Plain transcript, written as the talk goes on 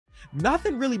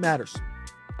Nothing really matters.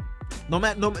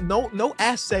 No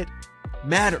asset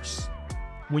matters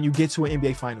when you get to an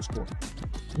NBA Finals quarter.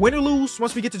 Win or lose,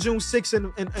 once we get to June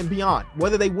 6th and beyond,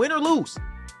 whether they win or lose,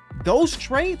 those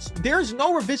trades, there's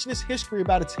no revisionist history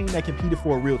about a team that competed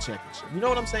for a real championship. You know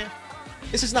what I'm saying?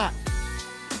 It's just not.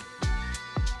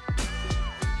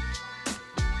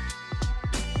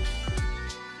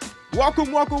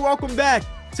 Welcome back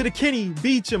to the Kenny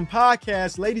Beecham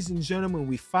podcast. Ladies and gentlemen,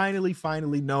 we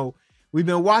finally know we've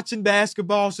been watching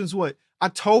basketball since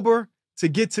October to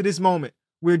get to this moment.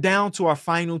 We're down to our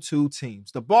final two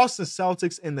teams, the Boston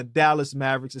Celtics and the Dallas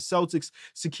Mavericks. The Celtics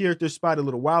secured their spot a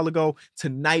little while ago.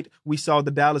 Tonight, we saw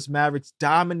the Dallas Mavericks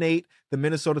dominate the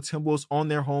Minnesota Timberwolves on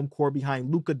their home court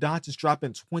behind Luka Doncic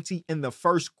dropping 20 in the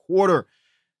first quarter.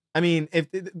 I mean,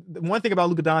 the one thing about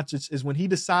Luka Doncic is when he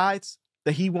decides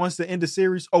that he wants to end the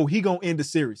series, he gonna end the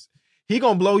series. He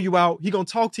gonna blow you out. He gonna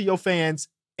talk to your fans,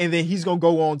 and then he's gonna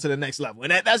go on to the next level.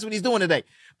 And that's what he's doing today.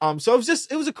 So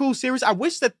it was a cool series. I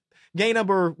wish that game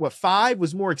number 5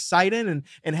 was more exciting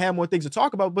and had more things to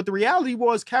talk about. But the reality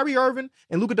was Kyrie Irving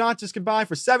and Luka Doncic combined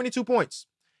for 72 points.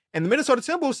 And the Minnesota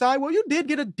Timberwolves side, well, you did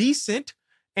get a decent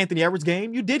Anthony Edwards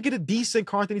game. You did get a decent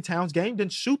Karl Anthony Towns game.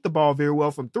 Didn't shoot the ball very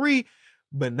well from 3,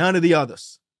 but none of the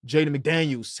others. Jaden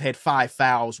McDaniels had 5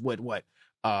 fouls with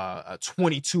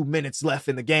 22 minutes left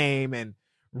in the game. And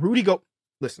Rudy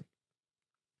listen,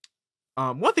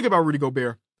 one thing about Rudy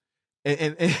Gobert,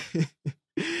 and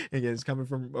again, it's coming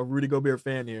from a Rudy Gobert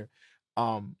fan here.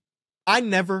 I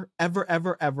never,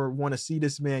 ever want to see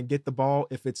this man get the ball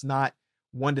if it's not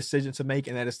one decision to make,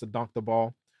 and that is to dunk the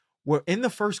ball. Where in the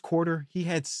first quarter, he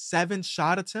had 7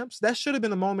 shot attempts. That should have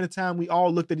been the moment in time we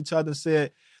all looked at each other and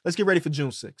said, let's get ready for June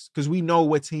 6th, because we know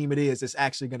what team it is that's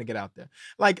actually going to get out there.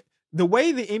 Like, the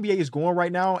way the NBA is going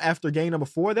right now after game number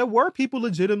 4, there were people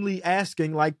legitimately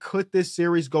asking, could this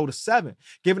series go to 7?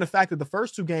 Given the fact that the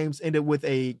first 2 games ended with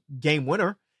a game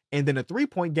winner and then a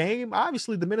 3-point game,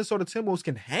 obviously the Minnesota Timberwolves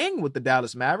can hang with the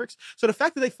Dallas Mavericks. So the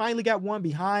fact that they finally got one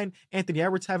behind Anthony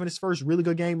Edwards having his first really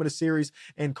good game of the series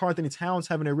and Karl Anthony Towns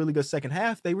having a really good second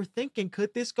half, they were thinking,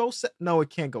 could this go 7? No, it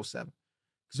can't go 7.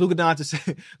 Because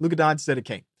Luka Doncic said it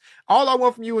can't. All I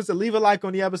want from you is to leave a like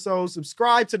on the episode,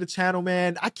 subscribe to the channel,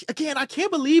 man. I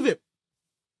can't believe it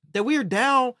that we are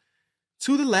down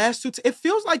to the last 2. It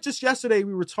feels like just yesterday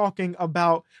we were talking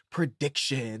about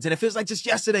predictions, and it feels like just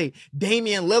yesterday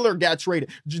Damian Lillard got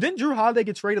traded. Didn't Drew Holiday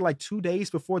get traded 2 days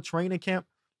before training camp?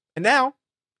 And now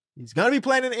he's going to be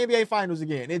playing in the NBA Finals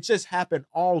again. It just happened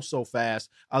all so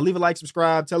fast. Leave a like,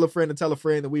 subscribe, tell a friend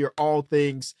that we are all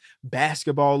things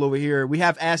basketball over here. We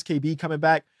have Ask KB coming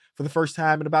back for the first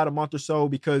time in about a month or so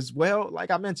because, well, like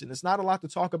I mentioned, it's not a lot to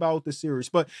talk about this series.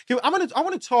 But I want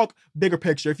to talk bigger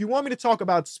picture. If you want me to talk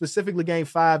about specifically Game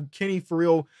 5, Kenny For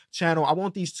Real channel, I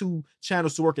want these 2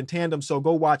 channels to work in tandem, so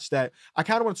go watch that. I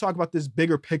kind of want to talk about this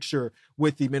bigger picture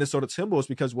with the Minnesota Timberwolves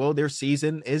because, well, their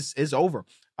season is over.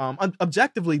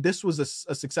 Objectively, this was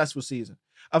a successful season.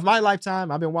 Of my lifetime,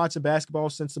 I've been watching basketball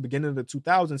since the beginning of the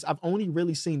 2000s. I've only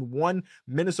really seen one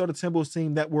Minnesota Timberwolves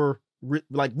team that were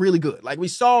really good. We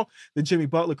saw the Jimmy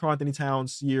Butler, Karl Anthony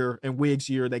Towns year and Wiggs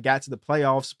year. They got to the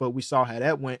playoffs, but we saw how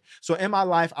that went. So in my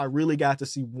life, I really got to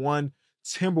see one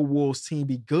Timberwolves team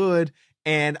be good.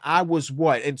 And I was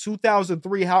in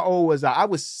 2003, how old was I? I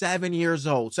was 7 years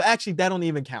old. So actually, that don't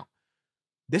even count.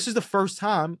 This is the first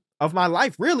time of my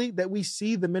life, really, that we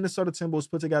see the Minnesota Timberwolves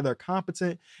put together a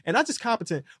competent, and not just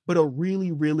competent, but a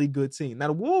really, really good team. Now,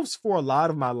 the Wolves, for a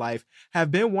lot of my life, have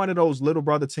been one of those little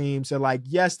brother teams that,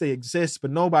 yes, they exist,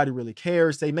 but nobody really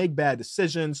cares. They make bad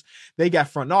decisions. They got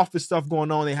front office stuff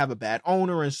going on. They have a bad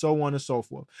owner and so on and so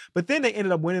forth. But then they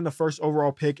ended up winning the first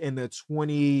overall pick in the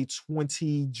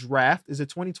 2020 draft. Is it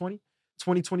 2020?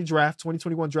 2020 draft,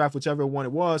 2021 draft, whichever one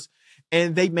it was.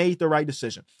 And they made the right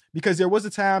decision because there was a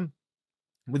time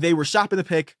when they were shopping the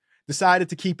pick, decided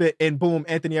to keep it, and boom,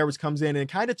 Anthony Edwards comes in and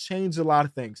kind of changed a lot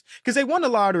of things. Because they won the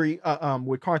lottery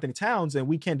with Karl Anthony Towns, and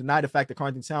we can't deny the fact that Karl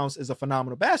Anthony Towns is a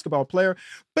phenomenal basketball player,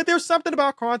 but there's something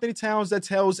about Karl Anthony Towns that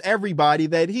tells everybody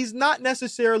that he's not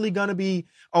necessarily going to be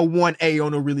a 1A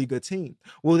on a really good team.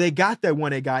 Well, they got that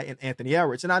 1A guy in Anthony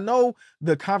Edwards, and I know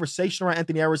the conversation around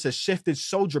Anthony Edwards has shifted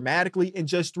so dramatically in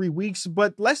just 3 weeks,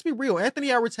 but let's be real,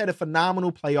 Anthony Edwards had a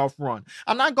phenomenal playoff run.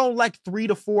 I'm not going to let 3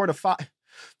 to 4 to 5...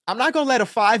 I'm not going to let a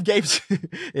 5 games,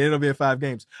 it'll be a 5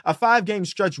 games, a 5-game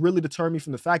stretch really deter me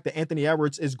from the fact that Anthony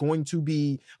Edwards is going to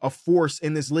be a force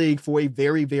in this league for a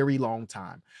very, very long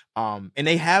time. And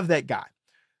they have that guy.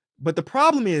 But the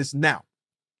problem is now,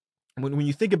 when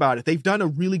you think about it, they've done a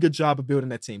really good job of building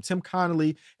that team. Tim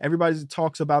Connolly, everybody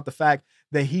talks about the fact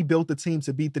that he built the team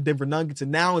to beat the Denver Nuggets,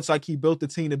 and now it's like he built the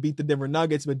team to beat the Denver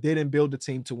Nuggets, but didn't build the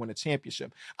team to win a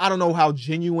championship. I don't know how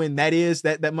genuine that is,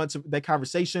 that much of that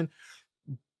conversation,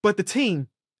 but the team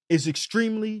is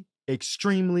extremely,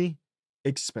 extremely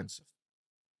expensive.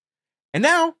 And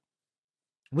now,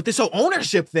 with this whole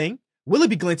ownership thing, will it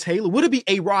be Glenn Taylor? Will it be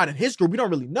A-Rod and his group? We don't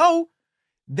really know.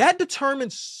 That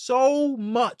determines so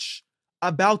much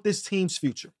about this team's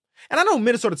future. And I know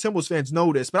Minnesota Timberwolves fans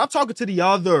know this, but I'm talking to the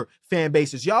other fan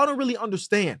bases. Y'all don't really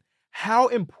understand how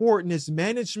important this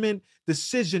management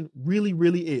decision really,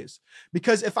 really is.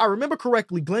 Because if I remember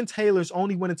correctly, Glenn Taylor's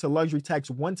only went into luxury tax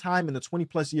one time in the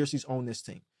 20-plus years he's owned this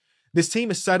team. This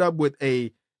team is set up with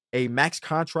a max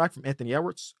contract from Anthony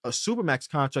Edwards, a super max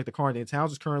contract that Karl-Anthony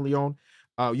Towns is currently on.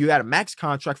 You had a max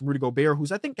contract from Rudy Gobert,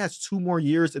 who's I think has 2 more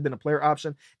years and then a player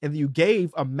option. And then you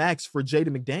gave a max for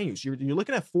Jaden McDaniels. You're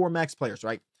looking at 4 max players,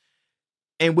 right?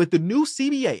 And with the new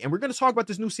CBA, and we're going to talk about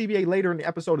this new CBA later in the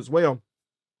episode as well,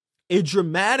 it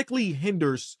dramatically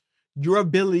hinders your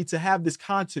ability to have this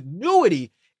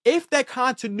continuity if that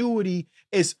continuity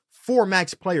is 4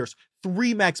 max players,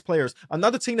 3 max players.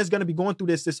 Another team that's going to be going through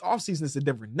this offseason is the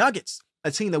Denver Nuggets, a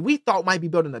team that we thought might be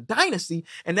building a dynasty.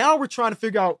 And now we're trying to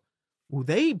figure out, will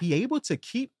they be able to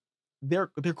keep their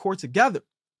core together?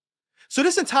 So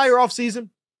this entire offseason,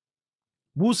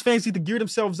 Wolves fans need to gear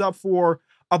themselves up for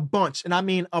a bunch, and I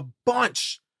mean a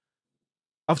bunch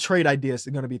of trade ideas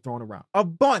that are going to be thrown around. A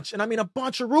bunch, and I mean a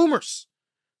bunch of rumors.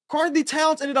 Karl-Anthony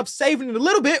Towns ended up saving it a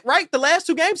little bit, right? The last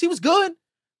 2 games, he was good.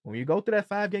 When you go through that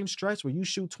 5-game stretch where you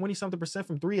shoot 20-something%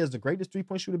 from 3 as the greatest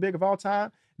 3-point shooter big of all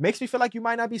time, makes me feel like you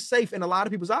might not be safe in a lot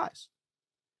of people's eyes.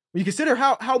 When you consider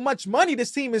how much money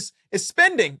this team is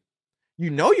spending, you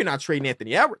know you're not trading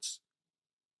Anthony Edwards.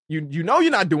 You know you're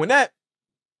not doing that.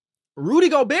 Rudy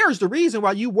Gobert is the reason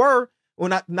why you were,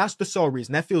 well, not the sole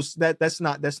reason. That's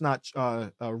not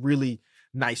really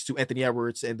nice to Anthony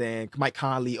Edwards and then Mike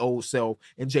Conley, Old Self,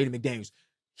 and Jaden McDaniels.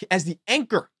 As the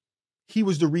anchor, he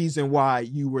was the reason why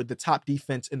you were the top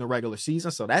defense in the regular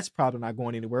season. So that's probably not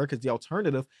going anywhere because the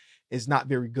alternative is not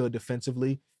very good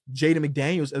defensively. Jaden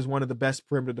McDaniels is one of the best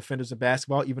perimeter defenders in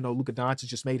basketball, even though Luka Doncic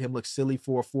just made him look silly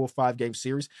for a 4 or 5-game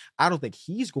series. I don't think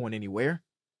he's going anywhere.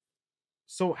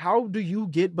 So how do you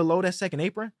get below that second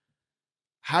apron?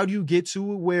 How do you get to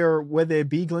where, whether it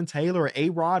be Glenn Taylor or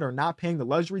A-Rod or not paying the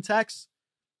luxury tax?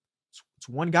 It's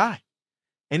one guy.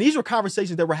 And these were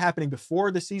conversations that were happening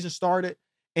before the season started.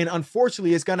 And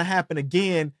unfortunately, it's going to happen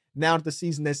again now that the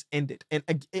season has ended. And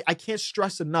I can't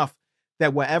stress enough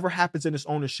that whatever happens in this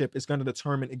ownership is going to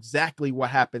determine exactly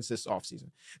what happens this offseason.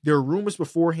 There are rumors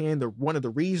beforehand that one of the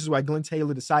reasons why Glenn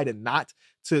Taylor decided not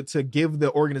to give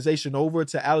the organization over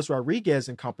to Alex Rodriguez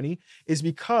and company is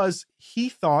because he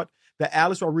thought that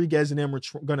Alex Rodriguez and them were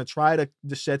going to try to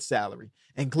shed salary.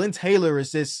 And Glenn Taylor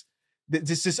is this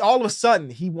all of a sudden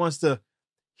he wants to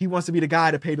be the guy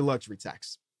to pay the luxury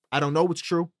tax. I don't know what's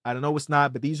true. I don't know what's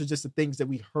not, but these are just the things that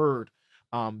we heard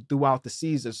throughout the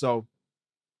season. So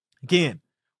again,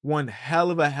 one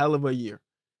hell of a year.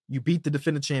 You beat the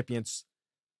defending champions.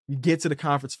 You get to the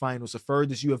conference finals, the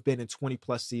furthest you have been in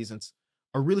 20+ seasons.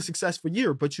 A really successful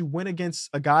year, but you went against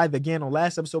a guy that, again, on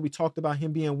last episode, we talked about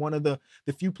him being one of the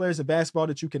few players in basketball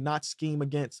that you cannot scheme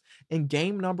against. In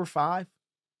game number 5,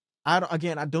 I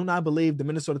do not believe the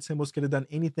Minnesota Timberwolves could have done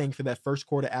anything for that first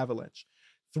quarter avalanche.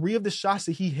 3 of the shots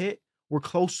that he hit were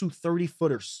close to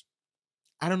 30-footers.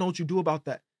 I don't know what you do about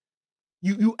that.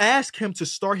 You ask him to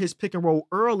start his pick and roll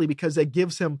early because that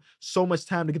gives him so much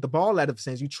time to get the ball out of his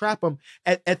hands. You trap him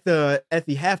at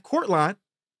the half court line.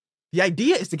 The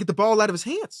idea is to get the ball out of his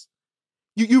hands.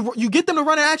 You get them to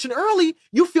run an action early.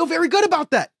 You feel very good about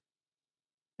that.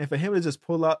 And for him to just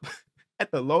pull up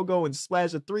at the logo and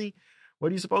splash a 3,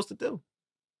 what are you supposed to do?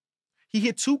 He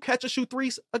hit 2 catch-and-shoot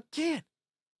threes again.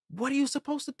 What are you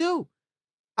supposed to do?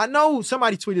 I know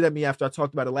somebody tweeted at me after I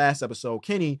talked about it last episode.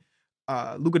 Kenny,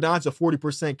 Luka Doncic a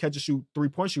 40% catch-and-shoot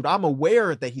 3-point shoot. I'm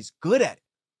aware that he's good at it.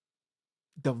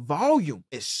 The volume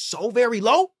is so very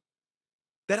low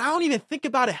that I don't even think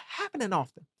about it happening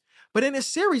often. But in this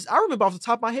series, I remember off the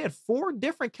top of my head, 4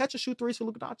 different catch-and-shoot threes for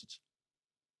Luka Doncic.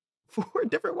 4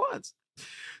 different ones.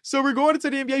 So we're going into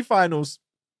the NBA Finals.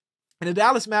 And the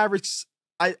Dallas Mavericks,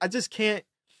 I just can't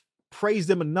praise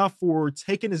them enough for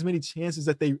taking as many chances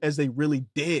as they really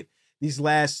did these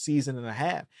last season and a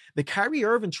half. The Kyrie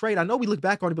Irving trade, I know we look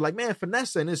back on it and be like, man,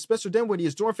 finesse, and it's Spencer Dinwiddie,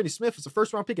 it's Jordan Finney-Smith, it's a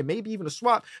first-round pick, and maybe even a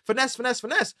swap. Finesse.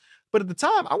 But at the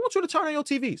time, I want you to turn on your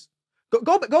TVs.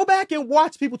 Go back and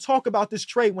watch people talk about this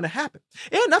trade when it happened.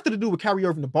 It had nothing to do with Kyrie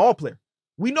Irving, the ball player.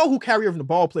 We know who Kyrie Irving, the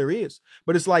ball player, is.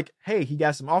 But it's like, hey, he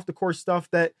got some off-the-court stuff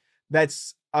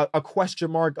that's a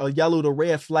question mark, a yellow to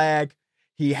red flag.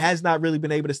 He has not really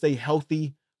been able to stay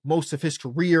healthy most of his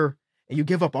career, and you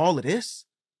give up all of this.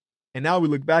 And now we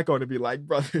look back on it and be like,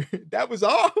 brother, that was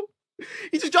all.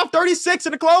 He just dropped 36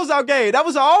 in the closeout game. That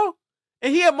was all.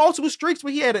 And he had multiple streaks,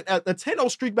 but he had a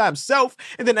 10-0 streak by himself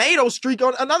and then an 8-0 streak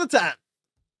on another time.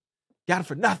 Got it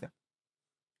for nothing.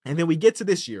 And then we get to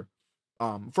this year.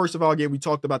 First of all, again, we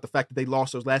talked about the fact that they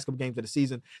lost those last couple games of the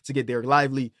season to get Derek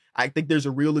Lively. I think there's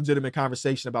a real legitimate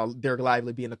conversation about Derek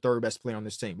Lively being the third best player on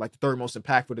this team, like the third most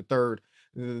impactful,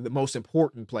 the most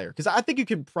important player. Because I think you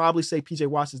can probably say PJ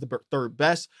Washington's the third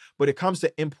best, but it comes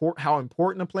to how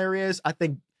important a player is. I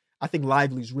think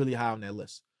Lively's really high on that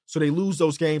list. So they lose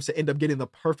those games to end up getting the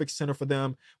perfect center for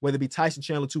them, whether it be Tyson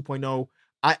Chandler 2.0.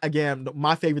 Again,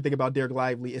 my favorite thing about Derek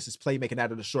Lively is his playmaking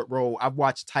out of the short roll. I've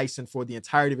watched Tyson for the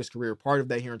entirety of his career, part of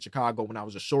that here in Chicago when I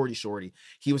was a shorty.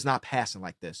 He was not passing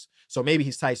like this. So maybe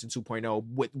he's Tyson 2.0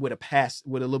 with a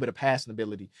little bit of passing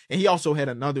ability. And he also had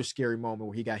another scary moment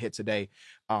where he got hit today.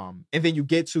 And then you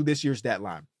get to this year's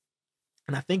deadline.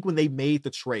 And I think when they made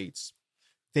the trades,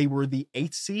 they were the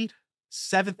 7th,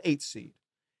 8th seed.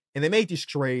 And they made these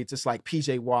trades. It's like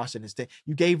PJ Washington.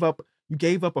 You gave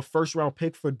up a first-round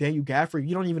pick for Daniel Gafford.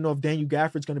 You don't even know if Daniel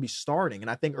Gafford's going to be starting.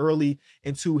 And I think early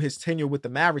into his tenure with the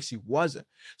Mavericks, he wasn't.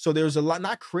 So there's a lot,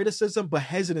 not criticism, but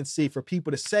hesitancy for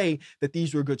people to say that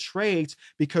these were good trades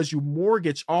because you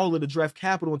mortgage all of the draft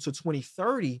capital until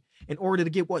 2030 in order to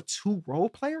get, 2 role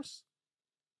players?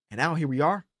 And now here we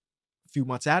are, a few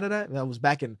months out of that. That was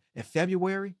back in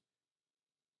February.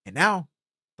 And now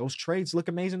those trades look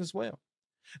amazing as well.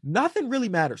 Nothing really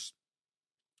matters.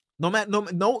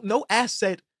 No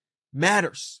asset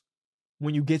matters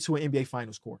when you get to an NBA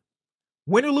Finals court.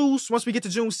 Win or lose, once we get to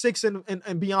June 6th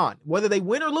and beyond, whether they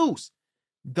win or lose,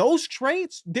 those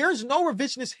trades, there's no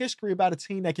revisionist history about a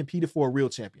team that competed for a real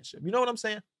championship. You know what I'm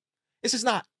saying? It's just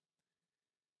not.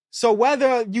 So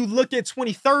whether you look at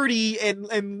 2030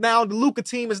 and now the Luka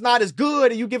team is not as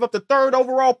good and you give up the 3rd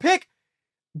overall pick,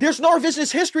 there's no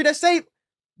revisionist history that say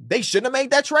they shouldn't have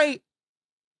made that trade.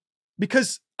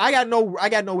 Because I got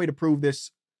no way to prove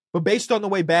this, but based on the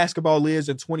way basketball is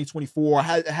in 2024,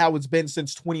 how it's been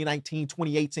since 2019,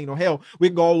 2018, or hell, we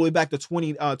can go all the way back to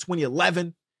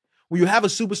 2011, when you have a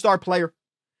superstar player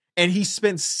and he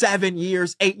spent 7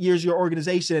 years, 8 years in your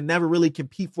organization and never really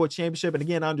compete for a championship. And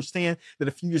again, I understand that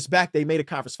a few years back they made a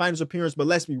conference finals appearance, but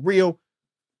let's be real.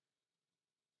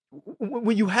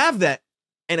 When you have that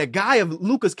and a guy of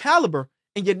Luka's caliber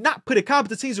and you're not putting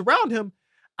competencies around him,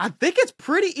 I think it's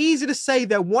pretty easy to say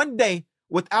that one day,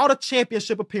 without a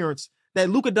championship appearance, that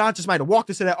Luka Doncic might have walked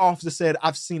into that office and said,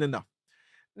 I've seen enough.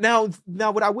 Now,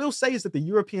 what I will say is that the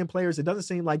European players, it doesn't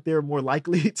seem like they're more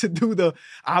likely to do the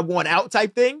I want out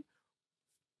type thing.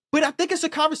 But I think it's a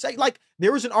conversation. Like,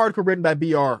 there was an article written by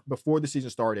BR before the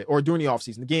season started or during the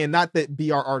offseason. Again, not that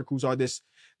BR articles are this,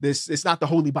 it's not the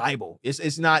Holy Bible.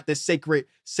 It's not this sacred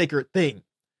thing.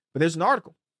 But there's an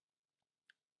article.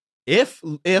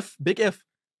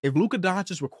 If Luka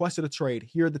Doncic requested a trade,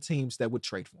 here are the teams that would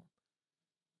trade for him.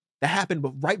 That happened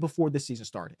right before this season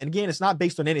started. And again, it's not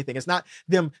based on anything. It's not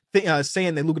them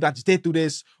saying that Luka Doncic did do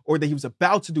this or that he was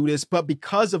about to do this, but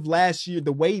because of last year,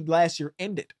 the way last year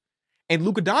ended. And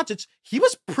Luka Doncic, he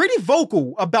was pretty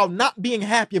vocal about not being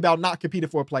happy about not competing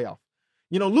for a playoff.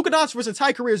 You know, Luka Doncic for his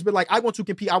entire career has been like, I want to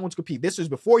compete. This was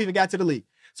before he even got to the league.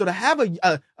 So to have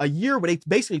a year where they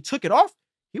basically took it off,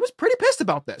 he was pretty pissed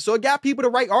about that. So it got people to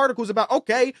write articles about,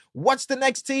 okay, what's the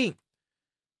next team?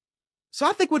 So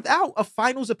I think without a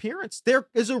finals appearance, there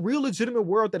is a real legitimate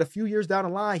world that a few years down the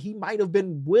line, he might have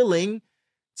been willing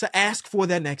to ask for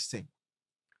that next team.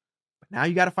 But now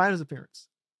you got a finals appearance.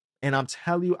 And I'm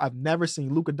telling you, I've never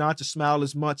seen Luka Doncic smile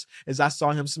as much as I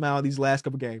saw him smile these last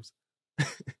couple games.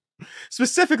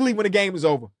 Specifically when the game was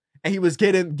over and he was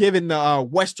given the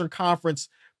Western Conference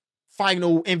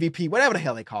final MVP, whatever the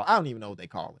hell they call it. I don't even know what they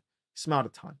call it. He smiled a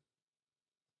ton.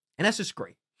 And that's just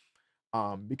great.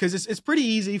 Because it's pretty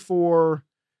easy for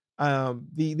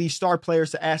these star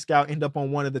players to ask out, end up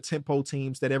on one of the tempo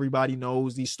teams that everybody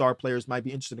knows these star players might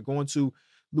be interested in going to.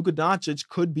 Luka Doncic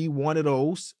could be one of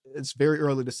those. It's very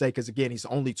early to say because, again, he's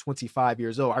only 25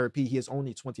 years old. I repeat, he is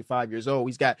only 25 years old.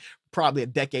 He's got probably a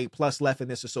decade plus left in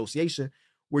this association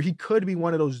where he could be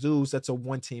one of those dudes that's a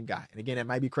one-team guy. And again, it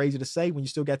might be crazy to say when you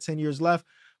still got 10 years left,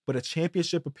 but a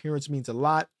championship appearance means a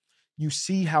lot. You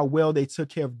see how well they took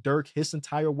care of Dirk his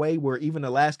entire way, where even the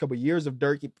last couple of years of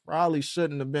Dirk, he probably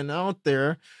shouldn't have been out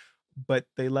there, but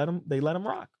they let him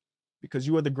rock because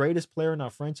you are the greatest player in our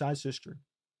franchise history.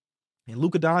 And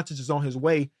Luka Doncic is on his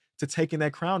way to taking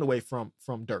that crown away from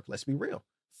Dirk. Let's be real.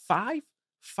 Five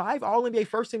All-NBA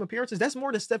first-team appearances. That's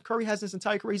more than Steph Curry has his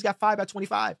entire career. He's got 5 at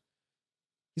 25.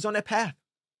 He's on that path.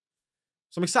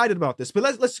 So I'm excited about this.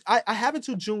 But I have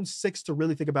until June 6th to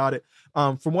really think about it.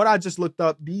 From what I just looked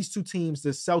up, these two teams, the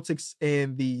Celtics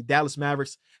and the Dallas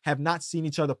Mavericks, have not seen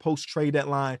each other post-trade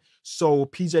deadline. So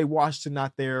PJ Washington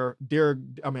not there,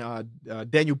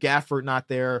 Daniel Gafford not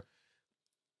there,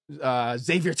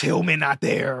 Xavier Tillman not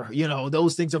there. You know,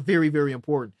 those things are very, very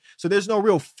important. So there's no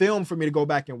real film for me to go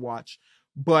back and watch.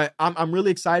 But I'm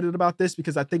really excited about this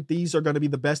because I think these are going to be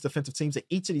the best defensive teams that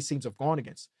each of these teams have gone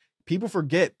against. People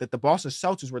forget that the Boston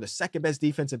Celtics were the second best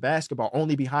defense in basketball,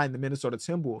 only behind the Minnesota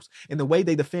Timberwolves. And the way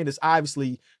they defend is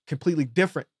obviously completely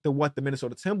different than what the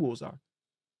Minnesota Timberwolves are.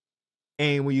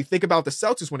 And when you think about the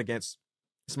Celtics went against,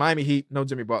 it's Miami Heat, no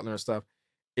Jimmy Butler and stuff.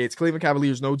 It's Cleveland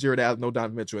Cavaliers, no Jared Allen, no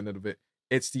Donovan Mitchell in the end of it.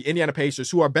 It's the Indiana Pacers,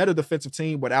 who are a better defensive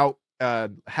team without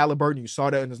Halliburton. You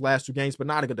saw that in his last two games, but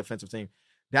not a good defensive team.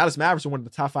 Dallas Mavericks are one of the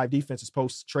top 5 defenses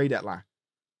post-trade deadline.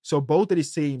 So both of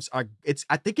these teams I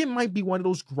think it might be one of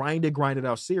those grinded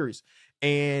out series.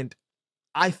 And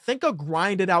I think a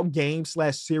grinded out game /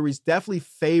 series definitely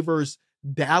favors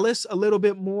Dallas a little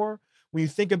bit more when you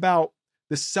think about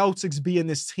the Celtics being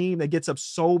this team that gets up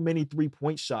so many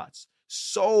 3-point shots.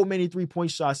 So many 3-point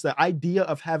shots. The idea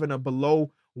of having a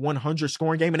below 100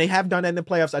 scoring game, and they have done that in the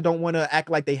playoffs. I don't want to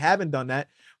act like they haven't done that,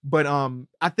 but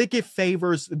I think it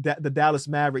favors the Dallas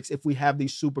Mavericks if we have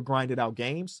these super grinded out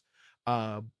games.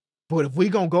 But if we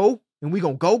gonna go and we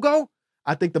gonna go,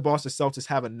 I think the Boston Celtics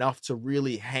have enough to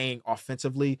really hang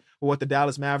offensively with what the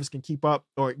Dallas Mavericks can keep up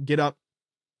or get up.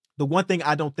 The one thing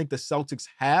I don't think the Celtics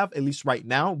have, at least right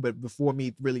now, but before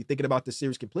me really thinking about the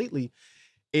series completely,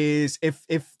 is if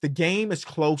the game is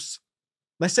close.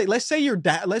 Let's say the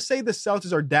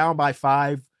Celtics are down by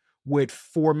 5 with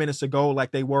 4 minutes to go,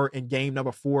 like they were in game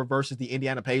number 4 versus the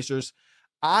Indiana Pacers.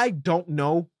 I don't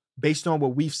know, based on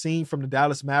what we've seen from the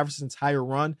Dallas Mavericks' entire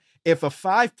run, if a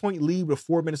 5-point lead with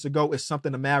 4 minutes to go is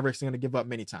something the Mavericks are going to give up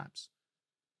many times.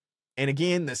 And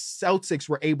again, the Celtics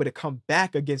were able to come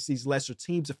back against these lesser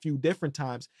teams a few different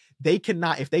times. They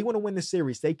cannot, if they want to win the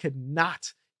series, they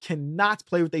cannot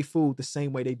play with their food the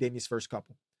same way they did in these first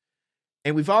couple.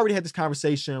 And we've already had this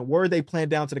conversation. Were they playing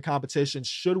down to the competition?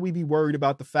 Should we be worried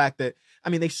about the fact that,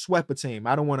 they swept a team?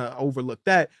 I don't want to overlook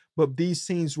that, but these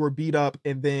teams were beat up,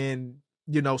 and then,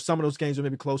 some of those games were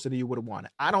maybe closer than you would have wanted.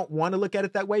 I don't want to look at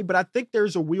it that way, but I think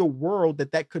there's a real world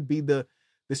that could be the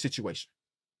situation.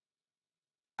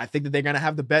 I think that they're going to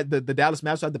have the Dallas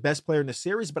Mavericks have the best player in the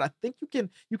series, but I think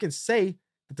you can say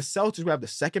that the Celtics will have the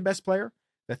second best player.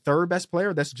 The third best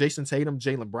player, that's Jason Tatum,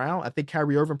 Jaylen Brown. I think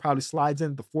Kyrie Irving probably slides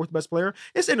in the fourth best player.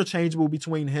 It's interchangeable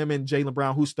between him and Jaylen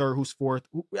Brown. Who's third, who's fourth?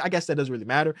 I guess that doesn't really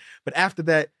matter. But after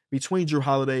that, between Jrue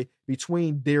Holiday,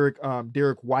 between Derek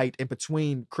White, and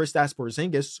between Kristaps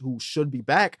Porzingis, who should be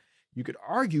back, you could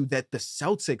argue that the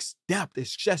Celtics' depth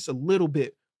is just a little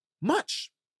bit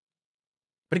much.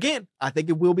 But again, I think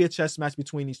it will be a chess match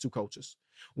between these two coaches.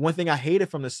 One thing I hated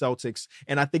from the Celtics,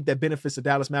 and I think that benefits the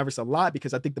Dallas Mavericks a lot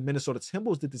because I think the Minnesota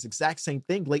Timberwolves did this exact same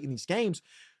thing late in these games.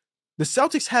 The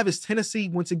Celtics have this tendency,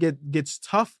 once it gets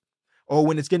tough or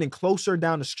when it's getting closer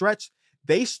down the stretch,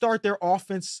 they start their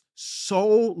offense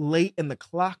so late in the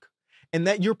clock, and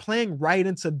that you're playing right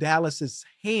into Dallas's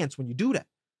hands when you do that.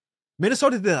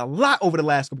 Minnesota did a lot over the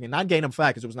last couple games, not game number 5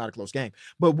 because it was not a close game,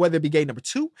 but whether it be game number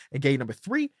 2 and game number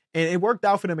 3, and it worked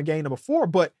out for them in game number 4,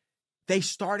 but they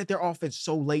started their offense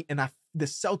so late, and the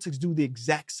Celtics do the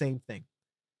exact same thing.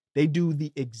 They do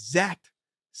the exact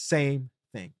same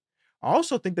thing. I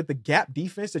also think that the gap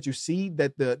defense that you see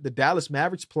that the Dallas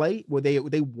Mavericks play, where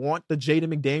they want the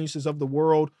Jaden McDaniels of the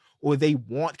world, or they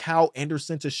want Kyle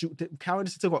Anderson to shoot. Kyle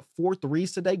Anderson took, 4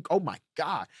 threes today? Oh, my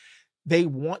God. They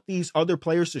want these other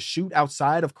players to shoot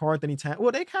outside of Karl-Anthony Towns.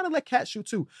 Well, they kind of let Cat shoot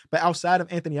too. But outside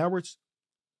of Anthony Edwards,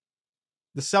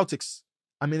 the Celtics,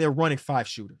 they're running 5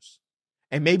 shooters.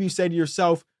 And maybe you say to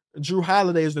yourself, Jrue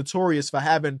Holiday is notorious for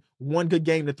having 1 good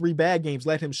game to 3 bad games.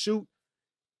 Let him shoot.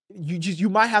 You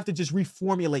might have to just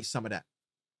reformulate some of that.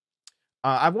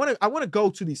 I want to go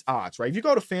to these odds, right? If you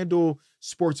go to FanDuel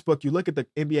Sportsbook, you look at the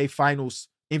NBA Finals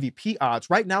MVP odds.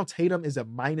 Right now, Tatum is at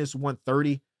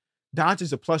 -130. Doncic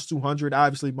is a +200.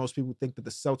 Obviously, most people think that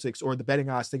the Celtics, or the betting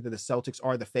odds think that the Celtics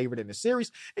are the favorite in the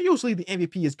series. And usually the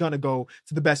MVP is going to go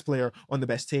to the best player on the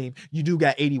best team. You do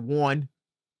got 81,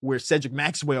 where Cedric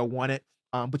Maxwell won it.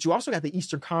 But you also got the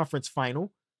Eastern Conference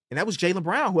Final, and that was Jaylen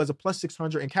Brown, who has a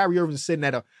 +600, and Kyrie Irving is sitting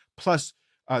at a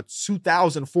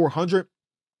 +2,400.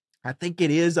 I think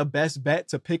it is a best bet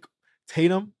to pick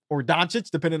Tatum or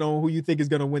Doncic, depending on who you think is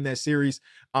going to win that series.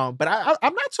 But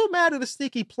I'm not so mad at a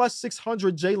sneaky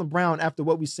 +600 Jaylen Brown after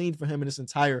what we've seen from him in this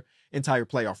entire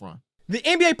playoff run. The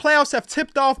NBA playoffs have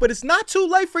tipped off, but it's not too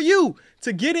late for you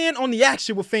to get in on the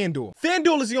action with FanDuel.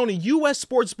 FanDuel is the only U.S.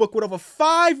 sportsbook with over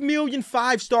 5 million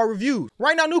five-star reviews.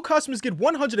 Right now, new customers get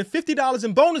 $150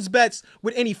 in bonus bets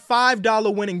with any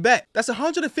 $5 winning bet. That's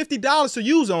 $150 to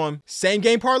use on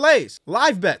same-game parlays,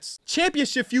 live bets,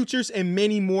 championship futures, and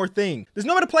many more things. There's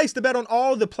no better place to bet on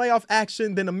all the playoff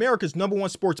action than America's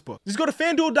 #1 sportsbook. Just go to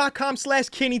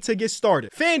FanDuel.com/Kenny to get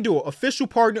started. FanDuel, official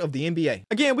partner of the NBA.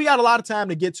 Again, we got a lot of time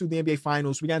to get to the NBA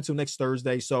Finals. We got until next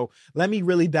Thursday, so let me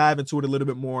really dive into it a little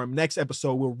bit more. Next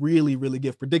episode, we'll really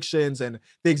give predictions and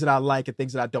things that I like and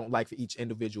things that I don't like for each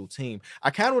individual team. I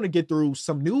kind of want to get through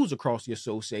some news across the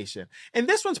association. And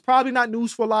this one's probably not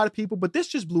news for a lot of people, but this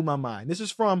just blew my mind. This is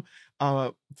from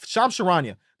Shams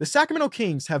Charania. The Sacramento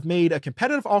Kings have made a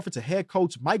competitive offer to head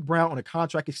coach Mike Brown on a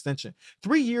contract extension,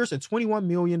 3 years and $21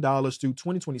 million through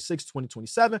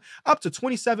 2026-2027, up to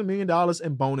 $27 million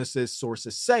in bonuses,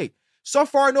 sources say. So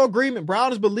far, no agreement.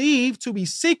 Brown is believed to be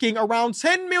seeking around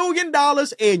 $10 million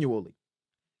annually.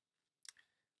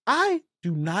 I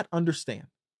do not understand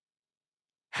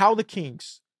how the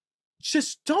Kings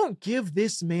just don't give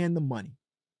this man the money.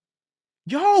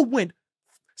 Y'all went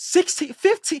 16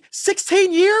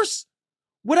 years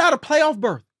without a playoff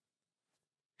berth.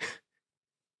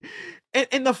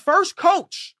 and the first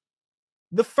coach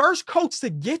to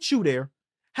get you there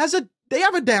they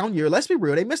have a down year. Let's be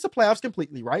real. They missed the playoffs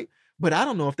completely, right? But I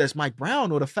don't know if that's Mike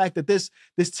Brown or the fact that this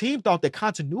team thought that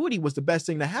continuity was the best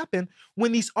thing to happen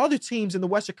when these other teams in the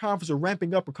Western Conference are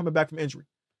ramping up or coming back from injury.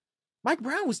 Mike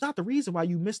Brown was not the reason why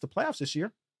you missed the playoffs this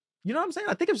year. You know what I'm saying?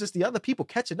 I think it was just the other people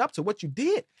catching up to what you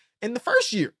did in the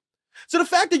first year. So the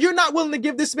fact that you're not willing to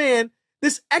give this man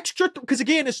this extra, because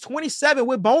again, it's 27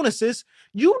 with bonuses,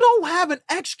 you don't have an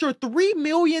extra $3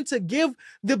 million to give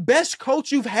the best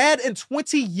coach you've had in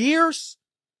 20 years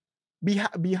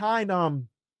behind,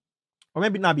 or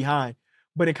maybe not behind,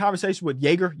 but in conversation with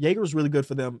Jaeger. Jaeger was really good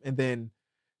for them, and then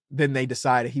they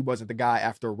decided he wasn't the guy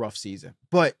after a rough season.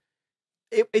 But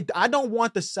I don't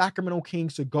want the Sacramento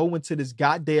Kings to go into this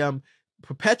goddamn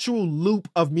perpetual loop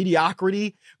of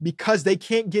mediocrity because they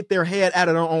can't get their head out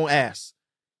of their own ass.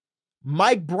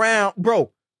 Mike Brown won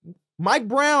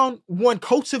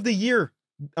Coach of the Year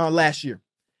last year.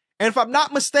 And if I'm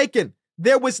not mistaken,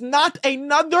 there was not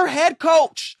another head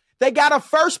coach that got a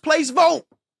first place vote.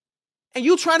 And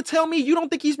you trying to tell me you don't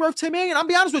think he's worth $10 million? I'll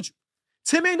be honest with you.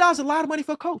 $10 million is a lot of money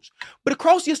for a coach. But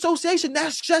across the association,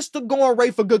 that's just the going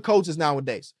rate for good coaches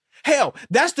nowadays. Hell,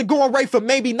 that's the going rate for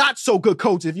maybe not so good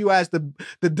coaches if you ask the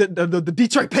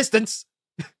Detroit Pistons.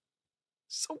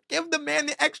 So give the man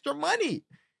the extra money.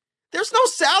 There's no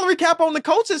salary cap on the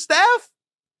coaching staff.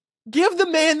 Give the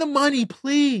man the money,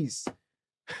 please.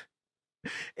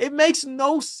 It makes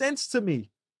no sense to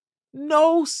me.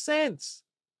 No sense.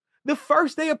 The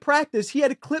first day of practice, he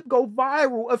had a clip go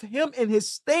viral of him in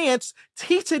his stance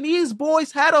teaching these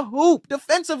boys how to hoop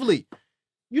defensively.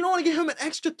 You don't want to give him an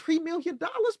extra $3 million,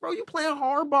 bro. You playing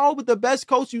hardball with the best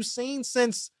coach you've seen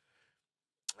since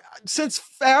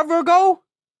forever ago.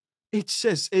 It's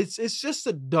just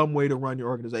a dumb way to run your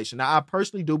organization. Now, I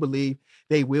personally do believe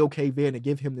they will cave in and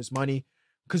give him this money,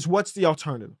 because what's the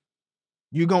alternative?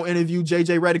 You gonna interview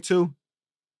JJ Redick too?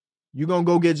 You gonna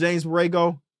go get James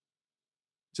Borrego?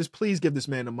 Just please give this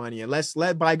man the money and let's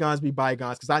let bygones be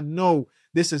bygones, because I know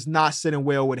this is not sitting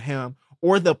well with him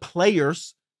or the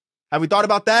players. Have we thought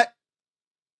about that?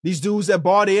 These dudes that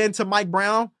bought into Mike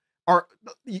Brown,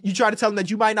 you try to tell him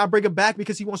that you might not bring him back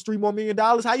because he wants $3 more million.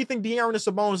 How do you think De'Aaron and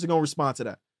Sabonis are going to respond to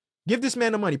that? Give this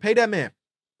man the money. Pay that man.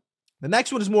 The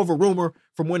next one is more of a rumor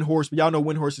from Windhorst, but y'all know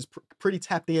Windhorst is pretty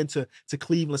tapped into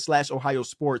Cleveland/Ohio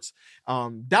sports.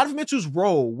 Donovan Mitchell's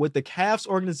role with the Cavs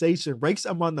organization ranks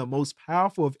among the most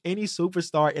powerful of any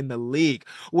superstar in the league.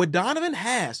 What Donovan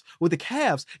has with the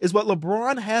Cavs is what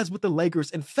LeBron has with the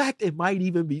Lakers. In fact, it might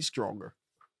even be stronger.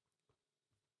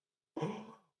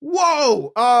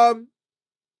 Whoa!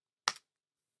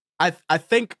 I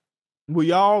think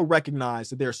we all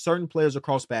recognize that there are certain players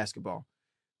across basketball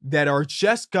that are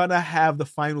just gonna have the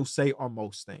final say on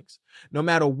most things. No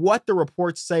matter what the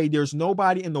reports say, there's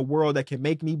nobody in the world that can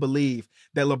make me believe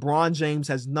that LeBron James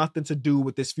has nothing to do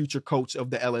with this future coach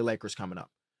of the LA Lakers coming up.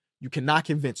 You cannot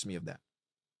convince me of that.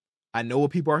 I know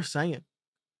what people are saying,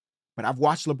 but I've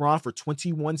watched LeBron for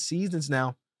 21 seasons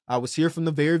now. I was here from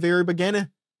the very, very beginning.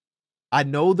 I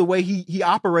know the way he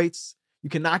operates. You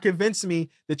cannot convince me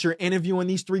that you're interviewing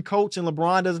these three coaches and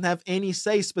LeBron doesn't have any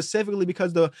say, specifically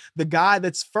because the guy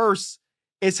that's first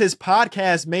is his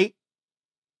podcast mate.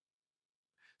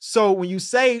 So when you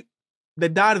say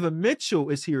that Donovan Mitchell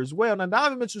is here as well, now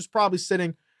Donovan Mitchell is probably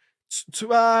sitting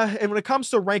and when it comes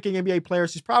to ranking NBA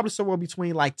players, he's probably somewhere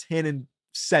between like 10 and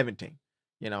 17,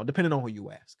 depending on who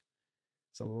you ask.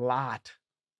 It's a lot.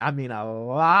 I mean, a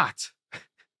lot.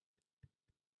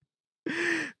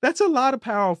 That's a lot of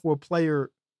power for a player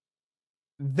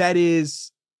that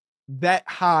is that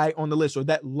high on the list or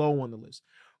that low on the list.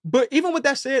 But even with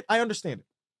that said, I understand it.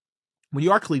 When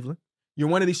you are Cleveland, you're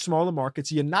one of these smaller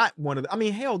markets. You're not one of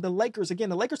the, hell, the Lakers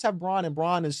have Bron, and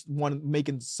Bron is one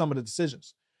making some of the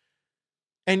decisions.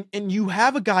 And you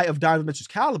have a guy of Donovan Mitchell's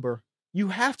caliber, you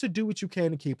have to do what you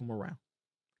can to keep him around.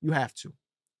 You have to.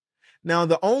 Now,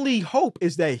 the only hope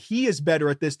is that he is better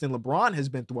at this than LeBron has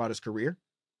been throughout his career.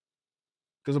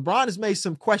 Because LeBron has made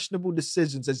some questionable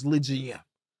decisions as lead GM.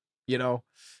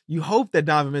 You hope that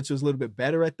Donovan Mitchell is a little bit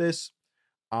better at this.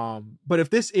 But if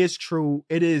this is true,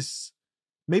 it is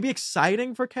maybe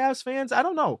exciting for Cavs fans. I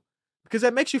don't know. Because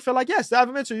that makes you feel like, yes,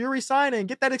 Donovan Mitchell, you're re-signing.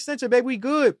 Get that extension, baby. We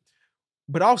good.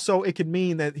 But also, it could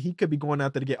mean that he could be going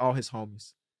out there to get all his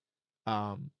homies.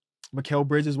 Mikal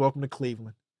Bridges, welcome to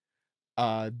Cleveland.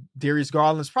 Darius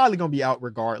Garland's probably going to be out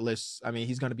regardless.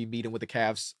 He's going to be meeting with the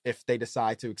Cavs if they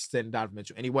decide to extend Donovan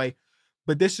Mitchell anyway.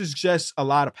 But this is just a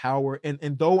lot of power.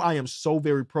 And though I am so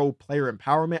very pro player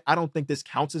empowerment, I don't think this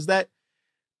counts as that.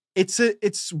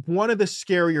 It's one of the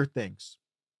scarier things.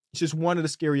 It's just one of the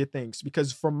scarier things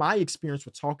because from my experience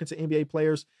with talking to NBA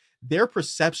players, their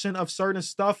perception of certain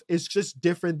stuff is just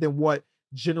different than what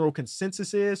general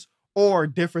consensus is or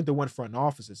different than what front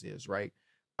offices is, right?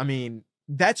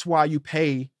 That's why you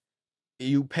pay,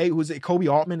 who's it, Kobe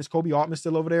Altman? Is Kobe Altman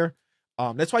still over there?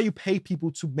 That's why you pay people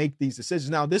to make these decisions.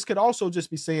 Now, this could also just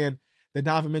be saying that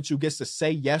Donovan Mitchell gets to say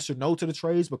yes or no to the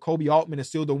trades, but Kobe Altman is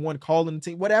still the one calling the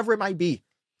team, whatever it might be.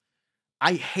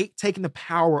 I hate taking the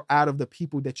power out of the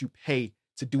people that you pay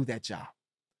to do that job.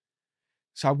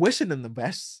 So I'm wishing them the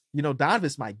best.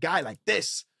 Donovan's my guy like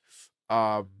this.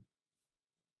 But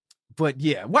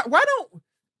yeah, why don't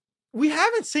we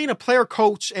haven't seen a player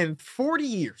coach in 40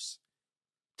 years.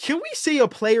 Can we see a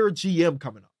player GM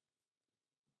coming up?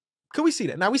 Can we see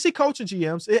that? Now, we see coach and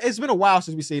GMs. It's been a while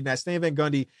since we've seen that. Stan Van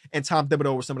Gundy and Tom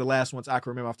Thibodeau were some of the last ones I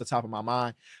can remember off the top of my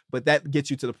mind. But that gets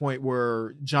you to the point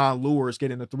where John Lure is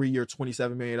getting a 3-year,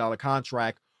 $27 million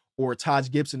contract, or Taj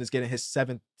Gibson is getting his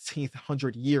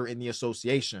 1700th year in the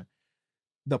association.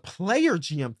 The player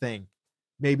GM thing,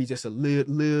 maybe just a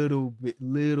little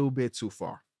bit too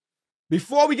far.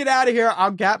 Before we get out of here,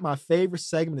 I've got my favorite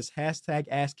segment is hashtag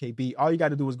AskKB. All you got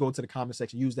to do is go to the comment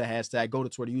section, use that hashtag, go to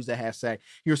Twitter, use that hashtag.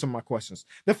 Here's some of my questions.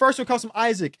 The first one comes from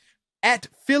Isaac at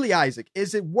Philly Isaac.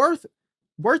 Is it worth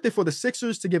it for the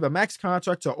Sixers to give a max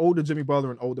contract to older Jimmy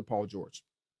Butler and older Paul George?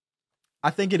 I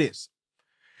think it is.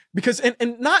 Because,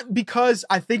 and not because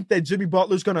I think that Jimmy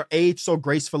Butler's going to age so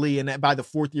gracefully and that by the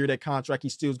 4th year of that contract, he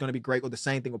still is going to be great, or the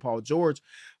same thing with Paul George.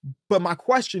 But my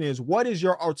question is, what is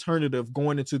your alternative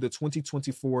going into the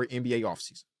 2024 NBA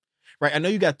offseason? Right? I know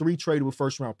you got 3 tradable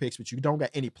first-round picks, but you don't got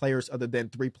any players other than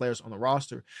 3 players on the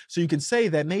roster. So you can say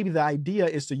that maybe the idea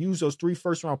is to use those 3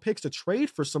 first-round picks to trade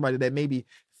for somebody that maybe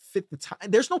fit the time.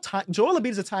 There's no time. Joel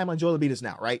Embiid is a timeline. Joel Embiid is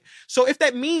now, right? So if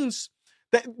that means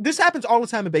that this happens all the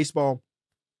time in baseball,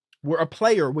 where a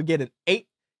player would get an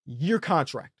 8-year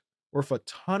contract worth a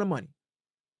ton of money,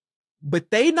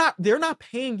 but they're not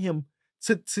paying him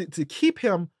to keep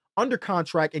him under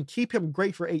contract and keep him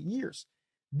great for 8 years.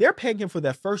 They're paying him for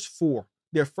their first 4,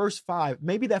 their first 5,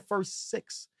 maybe that first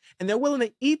 6. And they're willing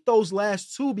to eat those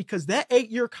last 2 because that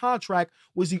 8-year contract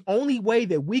was the only way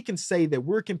that we can say that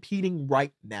we're competing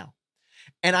right now.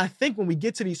 And I think when we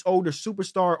get to these older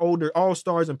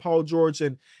all-stars and Paul George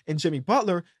and Jimmy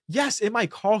Butler, yes, it might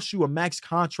cost you a max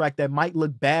contract that might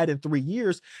look bad in 3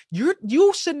 years.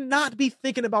 You should not be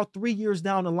thinking about 3 years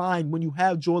down the line when you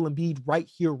have Joel Embiid right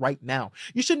here, right now.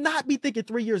 You should not be thinking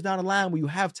 3 years down the line when you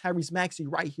have Tyrese Maxey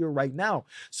right here, right now.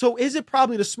 So is it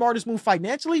probably the smartest move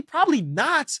financially? Probably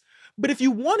not. But if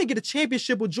you want to get a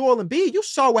championship with Joel Embiid, you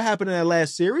saw what happened in that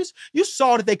last series. You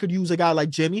saw that they could use a guy like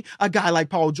Jimmy, a guy like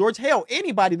Paul George, hell,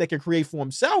 anybody that can create for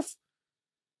himself.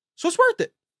 So it's worth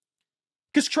it.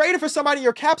 Because trading for somebody in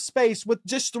your cap space with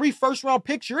just 3 first-round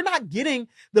picks, you're not getting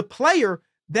the player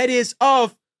that is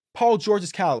of Paul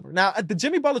George's caliber. Now, the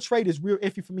Jimmy Butler trade is real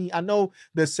iffy for me. I know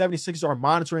the 76ers are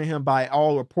monitoring him by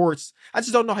all reports. I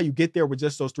just don't know how you get there with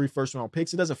just those 3 first-round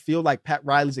picks. It doesn't feel like Pat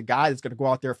Riley's a guy that's going to go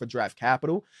out there for draft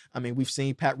capital. We've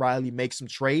seen Pat Riley make some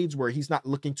trades where he's not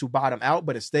looking to bottom out,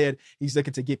 but instead he's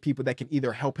looking to get people that can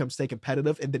either help him stay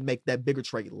competitive and then make that bigger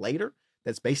trade later.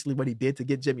 That's basically what he did to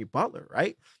get Jimmy Butler,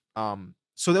 right?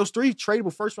 So those 3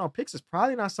 tradable first-round picks is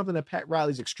probably not something that Pat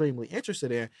Riley's extremely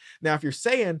interested in. Now, if you're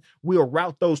saying we'll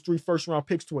route those 3 first-round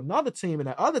picks to another team and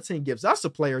that other team gives us a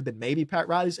player, then maybe Pat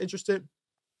Riley's interested.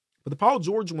 But the Paul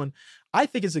George one, I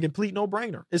think is a complete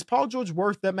no-brainer. Is Paul George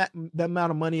worth that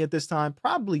amount of money at this time?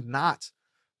 Probably not.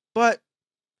 But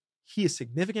he is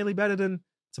significantly better than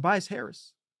Tobias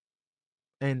Harris.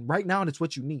 And right now, that's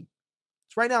what you need.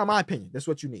 It's right now, in my opinion, that's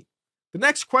what you need. The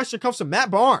next question comes from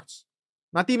Matt Barnes.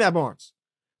 Not the Matt Barnes.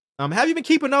 Have you been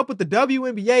keeping up with the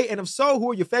WNBA? And if so,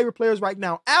 who are your favorite players right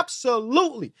now?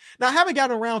 Absolutely. Now, I haven't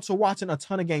gotten around to watching a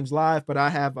ton of games live, but I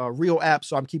have a real app,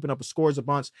 so I'm keeping up with scores a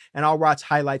bunch, and I'll watch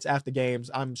highlights after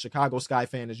games. I'm a Chicago Sky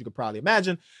fan, as you could probably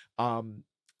imagine.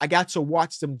 I got to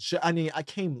watch them. I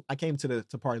came to the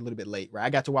party a little bit late, right? I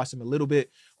got to watch them a little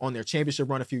bit on their championship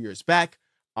run a few years back.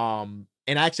 And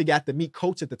I actually got to meet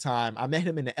Coach at the time. I met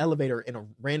him in the elevator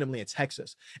randomly in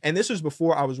Texas. And this was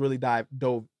before I was really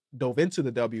dove into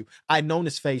the W. I'd known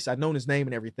his face, I'd known his name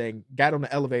and everything. Got on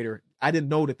the elevator. I didn't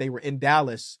know that they were in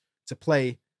Dallas to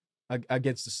play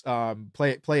against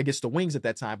play against the Wings at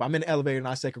that time. But I'm in the elevator and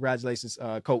I said, congratulations,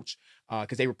 Coach,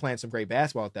 because they were playing some great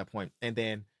basketball at that point. And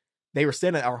then they were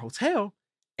staying at our hotel,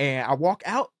 and I walk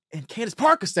out, and Candace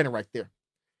Parker's standing right there.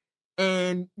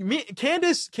 And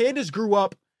Candace grew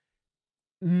up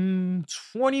 20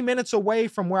 minutes away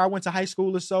from where I went to high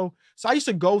school or so. So I used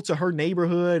to go to her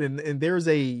neighborhood, and there's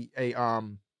a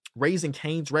Raising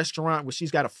Cane's restaurant where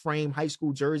she's got a framed high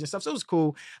school jersey and stuff. So it was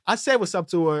cool. I said what's up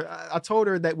to her. I told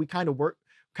her that we kind of work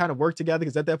together,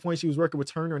 because at that point she was working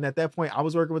with Turner, and at that point I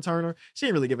was working with Turner. She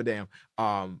didn't really give a damn.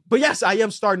 But yes, I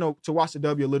am starting to watch the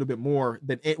W a little bit more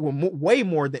than way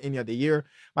more than any other year.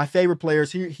 My favorite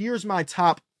players here's my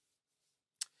top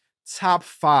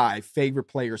 5 favorite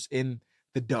players in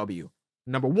the W.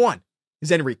 Number 1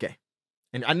 is Enrique.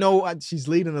 And I know she's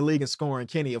leading the league in scoring.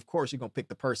 Kenny, of course, you're going to pick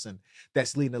the person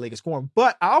that's leading the league in scoring.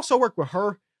 But I also worked with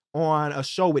her on a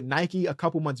show with Nike a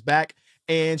couple months back.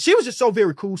 And she was just so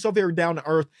very cool, so very down to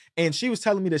earth. And she was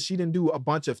telling me that she didn't do a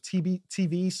bunch of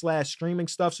TV/streaming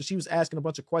stuff. So she was asking a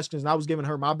bunch of questions, and I was giving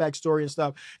her my backstory and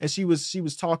stuff. And she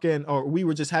was talking, or we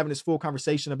were just having this full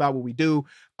conversation about what we do.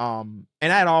 And I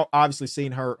had obviously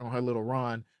seen her on her little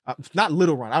run. Not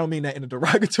little run. I don't mean that in a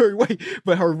derogatory way,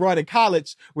 but her run in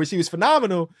college where she was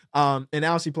phenomenal. And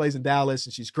now she plays in Dallas,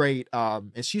 and she's great.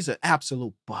 And she's an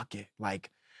absolute bucket. Like,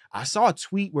 I saw a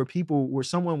tweet where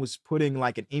someone was putting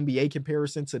like an NBA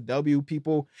comparison to W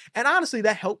people. And honestly,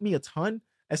 that helped me a ton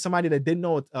as somebody that didn't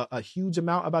know a huge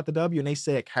amount about the W. And they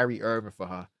said Kyrie Irving for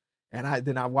her. And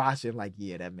I watched it like,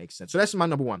 yeah, that makes sense. So that's my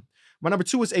number 1. My number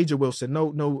 2 is A'ja Wilson.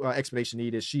 No explanation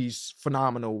needed. She's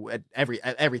phenomenal at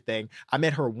everything. I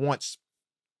met her once,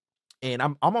 and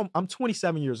I'm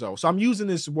 27 years old. So I'm using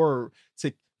this word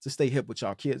to stay hip with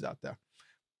y'all kids out there.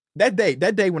 That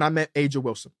day when I met A'ja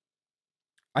Wilson,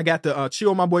 I got to chill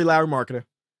with my boy Larry Marketer.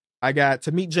 I got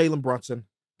to meet Jalen Brunson.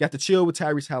 Got to chill with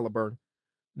Tyrese Halliburton.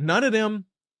 None of them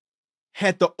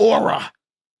had the aura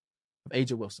of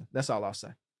A'ja Wilson. That's all I'll say.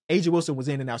 A'ja Wilson was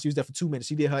in and out. She was there for 2 minutes.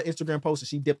 She did her Instagram post and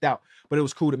she dipped out. But it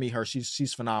was cool to meet her.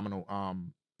 She's phenomenal.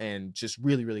 And just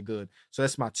really, really good. So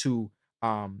that's my 2.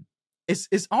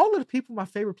 It's all of the people my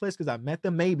favorite players because I met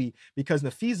them, maybe because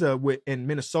Nafisa in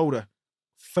Minnesota,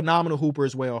 phenomenal hooper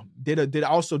as well. Did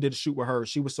a shoot with her.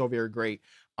 She was so very great.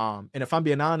 And if I'm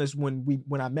being honest, when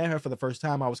I met her for the first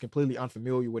time, I was completely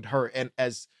unfamiliar with her, and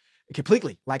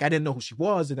completely, like, I didn't know who she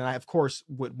was. And then I, of course,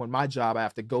 when my job, I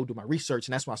have to go do my research,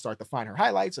 and that's when I start to find her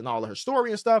highlights and all of her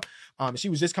story and stuff. She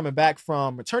was just coming back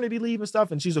from maternity leave and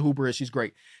stuff, and she's a hooper and she's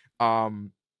great.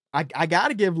 I got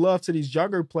to give love to these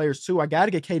younger players too. I got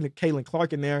to get Caitlin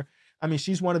Clark in there. I mean,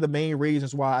 she's one of the main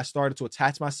reasons why I started to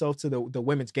attach myself to the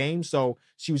women's game. So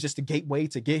she was just the gateway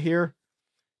to get here.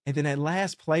 And then that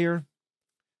last player.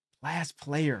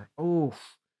 Oh,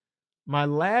 my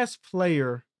last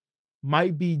player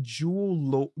might be Jewel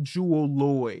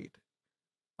Lloyd.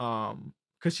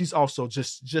 Because she's also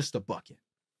just a bucket.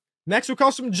 Next, we'll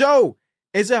call some Joe.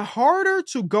 Is it harder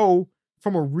to go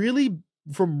from really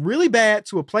bad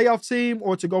to a playoff team,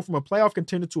 or to go from a playoff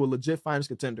contender to a legit finals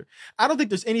contender? I don't think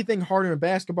there's anything harder in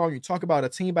basketball when you talk about a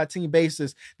team-by-team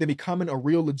basis than becoming a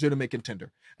real legitimate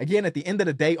contender. Again, at the end of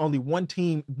the day, only one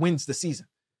team wins the season.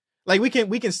 Like, we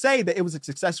can say that it was a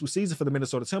successful season for the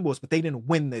Minnesota Timberwolves, but they didn't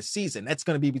win this season. That's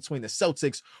going to be between the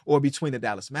Celtics or between the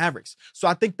Dallas Mavericks. So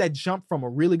I think that jump from a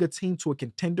really good team to a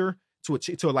contender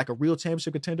to like a real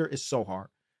championship contender is so hard.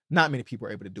 Not many people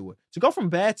are able to do it. To go from a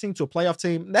bad team to a playoff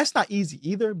team, that's not easy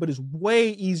either, but it's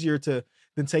way easier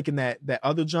than taking that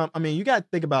other jump. I mean, you got to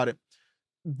think about it.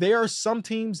 There are some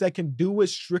teams that can do it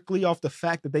strictly off the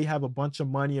fact that they have a bunch of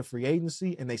money in free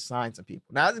agency and they sign some people.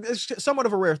 Now, it's somewhat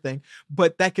of a rare thing,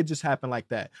 but that could just happen like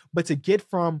that. But to get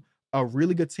from a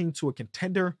really good team to a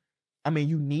contender, I mean,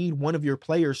 you need one of your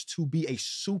players to be a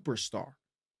superstar,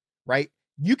 right?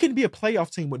 you can be a playoff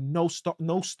team with no star,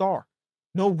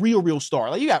 no real star.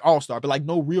 Like you got all-star, but like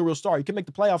no real star. You can make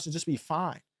the playoffs and just be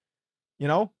fine, you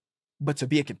know? But to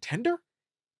be a contender,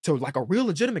 to like a real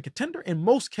legitimate contender, in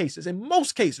most cases,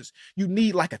 you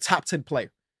need like a top 10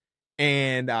 player.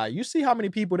 And you see how many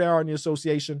people there are in the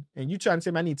association, and you trying to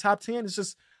say, I need top 10, it's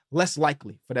just less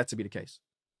likely for that to be the case.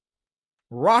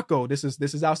 Rocco, this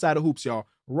is outside of hoops, y'all.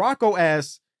 Rocco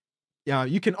asks,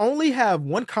 you can only have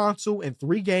one console and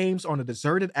 3 games on a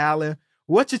deserted island.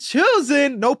 What you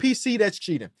choosing? No PC, that's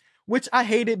cheating. Which I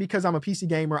hate it because I'm a PC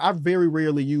gamer. I very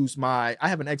rarely use I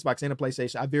have an Xbox and a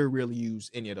PlayStation. I very rarely use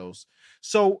any of those.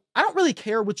 So I don't really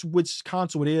care which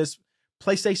console it is.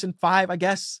 PlayStation 5, I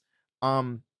guess.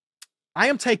 I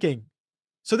am taking,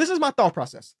 so this is my thought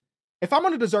process. If I'm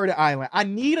on a deserted island, I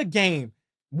need a game.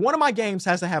 One of my games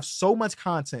has to have so much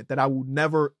content that I will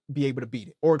never be able to beat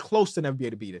it, or close to never be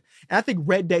able to beat it. And I think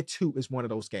Red Dead 2 is one of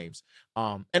those games.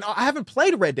 And I haven't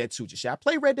played Red Dead 2 just yet. I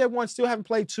played Red Dead 1, still haven't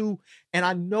played 2. And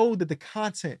I know that the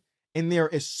content in there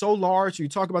is so large. You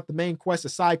talk about the main quest, the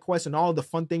side quest, and all the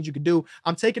fun things you can do.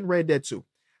 I'm taking Red Dead 2.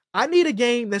 I need a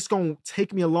game that's going to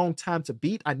take me a long time to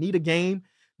beat. I need a game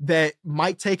that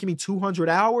might take me 200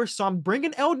 hours. So I'm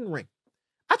bringing Elden Ring.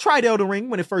 I tried Elden Ring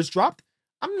when it first dropped.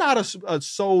 I'm not a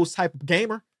Souls type of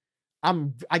gamer.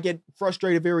 I get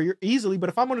frustrated very easily, but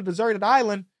if I'm on a deserted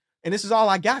island and this is all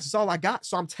I got, it's all I got.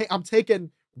 So I'm taking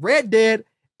Red Dead,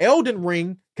 Elden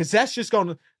Ring, because that's just going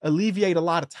to alleviate a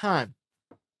lot of time.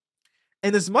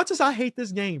 And as much as I hate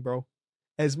this game, bro,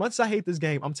 I'm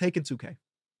taking 2K.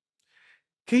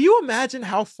 Can you imagine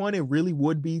how fun it really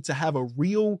would be to have a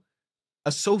real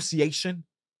association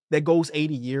that goes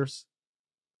 80 years?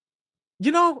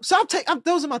 You know, so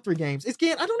those are my 3 games.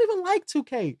 Again, I don't even like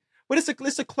 2K, but it's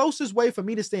the closest way for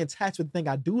me to stay attached with the thing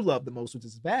I do love the most, which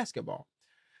is basketball.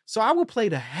 So I will play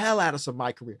the hell out of some of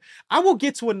my career. I will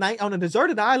get to on a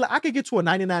deserted island. I could get to a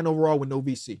 99 overall with no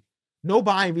VC, no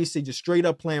buying VC, just straight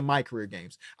up playing my career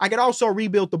games. I could also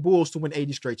rebuild the Bulls to win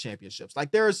 80 straight championships. Like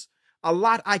there's a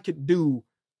lot I could do.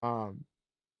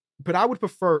 But I would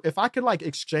prefer if I could like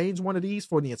exchange one of these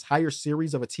for the entire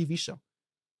series of a TV show.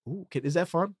 Ooh, is that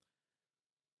fun?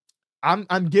 I'm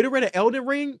getting rid of Elden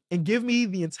Ring and give me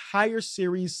the entire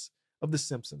series of The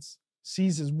Simpsons,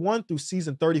 seasons 1 through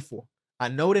season 34. I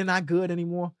know they're not good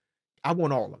anymore. I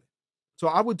want all of it. So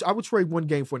I would trade one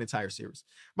game for an entire series.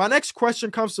 My next question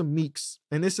comes from Meeks,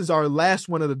 and this is our last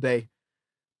one of the day.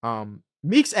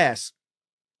 Meeks asks,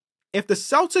 if the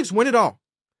Celtics win it all,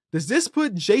 does this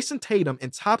put Jason Tatum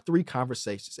in top 3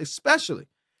 conversations, especially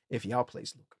if he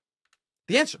outplays Luka?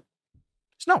 The answer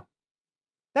is no.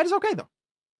 That is okay, though.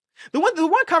 The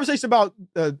one conversation about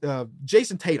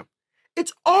Jason Tatum,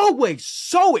 it's always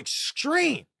so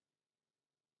extreme.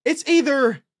 It's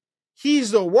either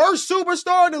he's the worst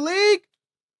superstar in the league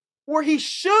or he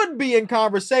should be in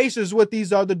conversations with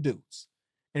these other dudes.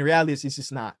 And the reality is he's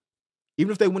just not.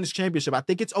 Even if they win this championship, I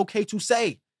think it's okay to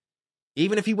say,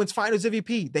 even if he wins finals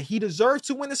MVP, that he deserves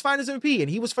to win this finals MVP. And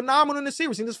he was phenomenal in the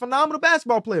series. He was a phenomenal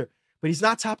basketball player, but he's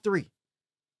not top 3.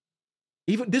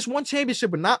 Even this one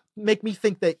championship would not make me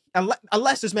think that,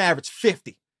 unless this man averaged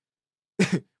 50,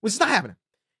 which is not happening.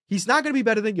 He's not going to be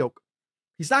better than Jokic.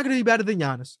 He's not going to be better than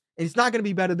Giannis. And he's not going to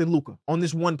be better than Luka on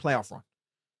this one playoff run.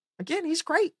 Again, he's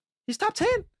great. He's top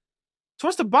 10.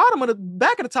 Towards the bottom of the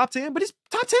back of the top 10, but he's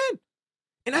top 10.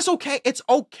 And that's okay. It's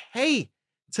okay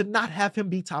to not have him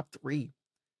be top 3.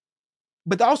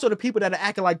 But also the people that are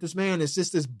acting like this man is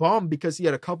just this bum because he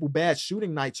had a couple bad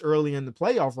shooting nights early in the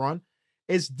playoff run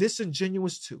is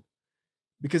disingenuous too.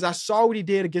 Because I saw what he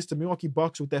did against the Milwaukee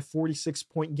Bucks with that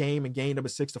 46-point game in game number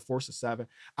 6 to force a 7.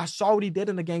 I saw what he did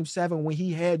in the game 7 when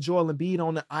he had Joel Embiid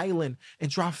on the island and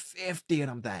dropped 50 of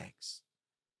them things.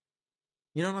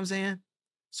 You know what I'm saying?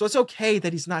 So it's okay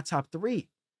that he's not top 3.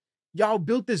 Y'all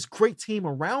built this great team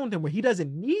around him where he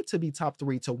doesn't need to be top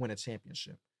 3 to win a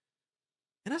championship.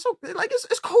 And that's okay. Like,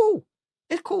 it's cool.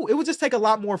 It's cool. It would just take a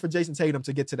lot more for Jason Tatum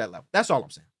to get to that level. That's all I'm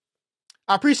saying.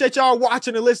 I appreciate y'all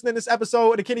watching and listening to this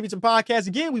episode of the Kenny Beecham Podcast.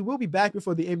 Again, we will be back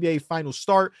before the NBA Finals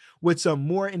start with some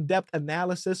more in-depth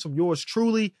analysis from yours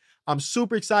truly. I'm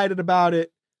super excited about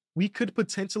it. We could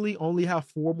potentially only have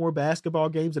 4 more basketball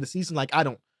games of the season. Like,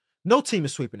 no team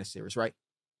is sweeping this series, right?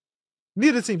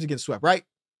 Neither teams are getting swept, right?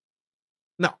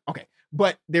 No, okay.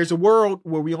 But there's a world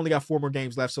where we only got 4 more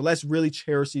games left. So let's really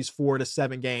cherish these 4 to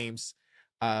 7 games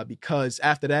because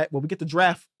after that, we get to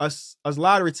draft us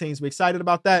lottery teams. We're excited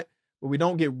about that. But we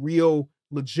don't get real,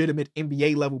 legitimate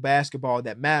NBA level basketball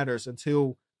that matters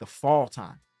until the fall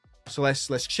time. So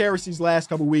let's cherish these last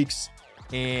couple weeks,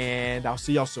 and I'll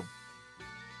see y'all soon.